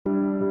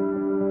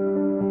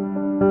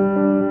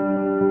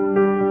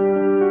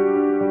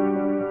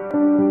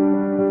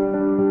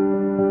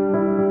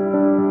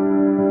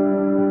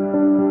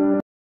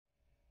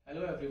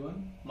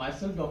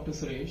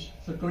Dr. Suresh.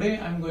 So today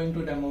I am going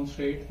to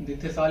demonstrate the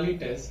Thessaly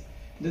test.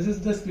 This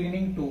is the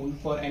screening tool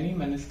for any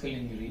meniscal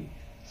injury.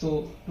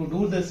 So to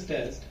do this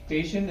test,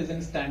 patient is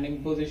in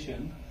standing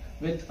position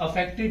with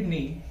affected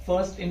knee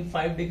first in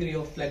 5 degree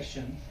of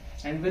flexion,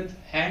 and with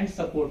hand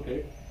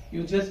supported,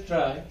 you just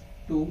try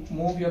to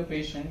move your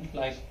patient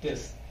like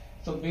this.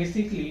 So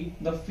basically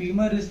the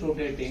femur is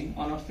rotating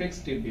on a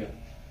fixed tibia.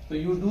 So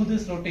you do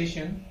this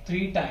rotation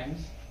 3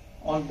 times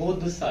on both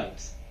the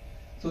sides.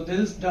 So this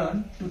is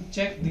done to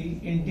check the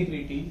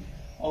integrity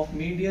of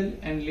medial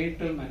and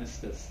lateral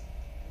meniscus.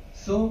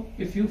 So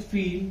if you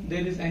feel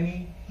there is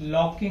any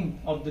locking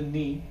of the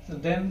knee, so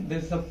then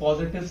this is a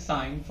positive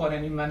sign for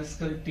any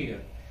meniscal tear.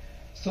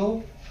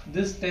 So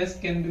this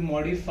test can be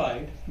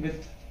modified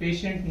with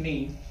patient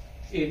knee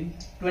in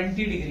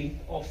 20 degree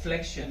of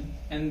flexion,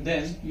 and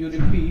then you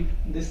repeat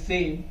the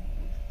same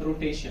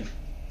rotation.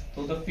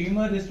 So the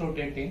femur is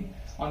rotating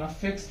on a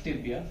fixed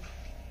tibia.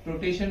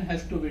 Rotation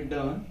has to be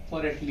done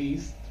for at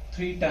least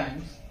 3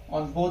 times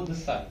on both the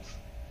sides.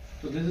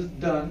 So this is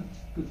done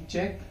to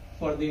check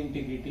for the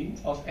integrity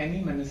of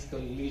any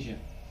meniscal lesion.